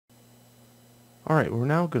Alright, we're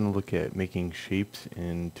now going to look at making shapes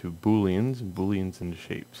into Booleans and Booleans into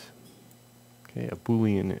shapes. Okay, a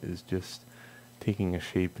Boolean is just taking a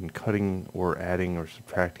shape and cutting or adding or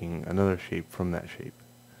subtracting another shape from that shape.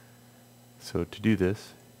 So to do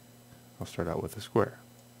this, I'll start out with a square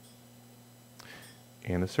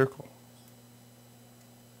and a circle.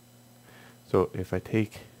 So if I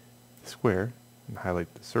take the square and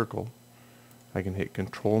highlight the circle, I can hit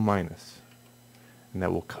Control minus, and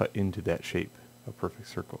that will cut into that shape, a perfect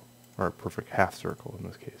circle, or a perfect half circle in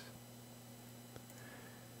this case.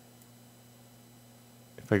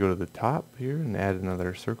 If I go to the top here and add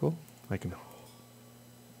another circle, I can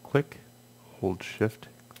click, hold Shift,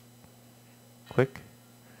 click,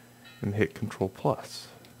 and hit Control plus.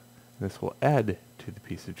 This will add to the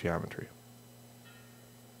piece of geometry.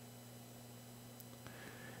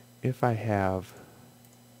 If I have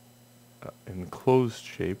an enclosed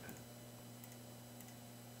shape,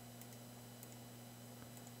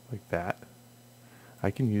 like that,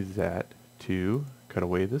 I can use that to cut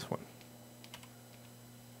away this one.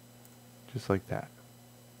 Just like that.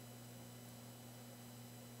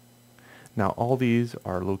 Now all these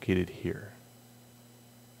are located here.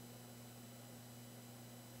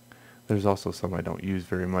 There's also some I don't use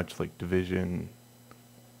very much, like division,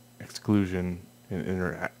 exclusion,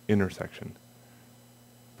 and intersection.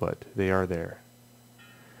 But they are there.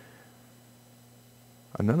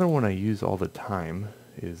 Another one I use all the time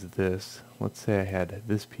is this. Let's say I had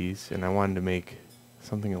this piece and I wanted to make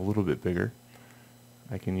something a little bit bigger.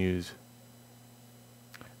 I can use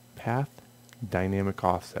path dynamic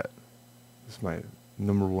offset. This is my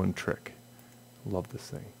 #1 trick. Love this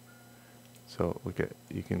thing. So look at,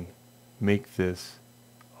 you can make this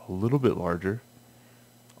a little bit larger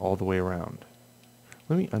all the way around.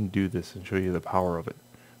 Let me undo this and show you the power of it.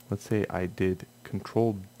 Let's say I did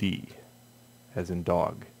Control D, as in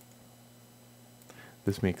dog.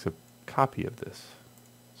 This makes a copy of this.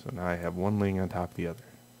 So now I have one laying on top of the other.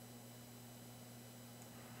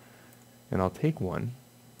 And I'll take one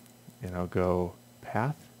and I'll go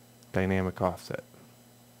Path Dynamic Offset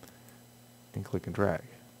and click and drag.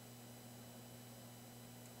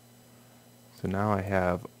 So now I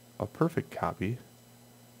have a perfect copy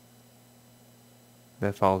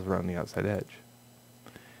that follows around the outside edge.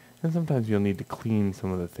 And sometimes you'll need to clean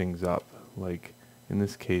some of the things up, like in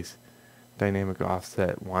this case dynamic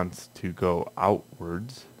offset wants to go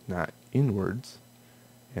outwards, not inwards,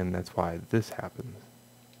 and that's why this happens.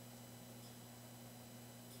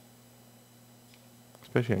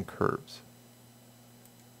 Especially on curves.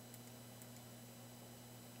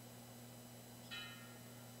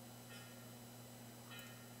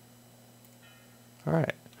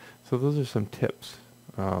 Alright, so those are some tips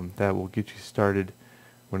that will get you started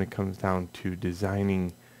when it comes down to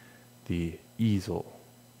designing the easel.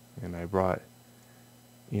 And I brought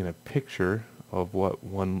in a picture of what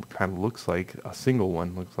one kind of looks like, a single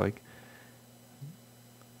one looks like,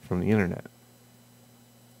 from the internet.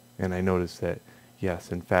 And I noticed that,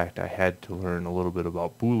 yes, in fact, I had to learn a little bit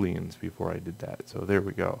about Booleans before I did that. So there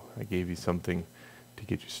we go. I gave you something to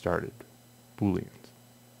get you started. Booleans.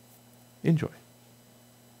 Enjoy.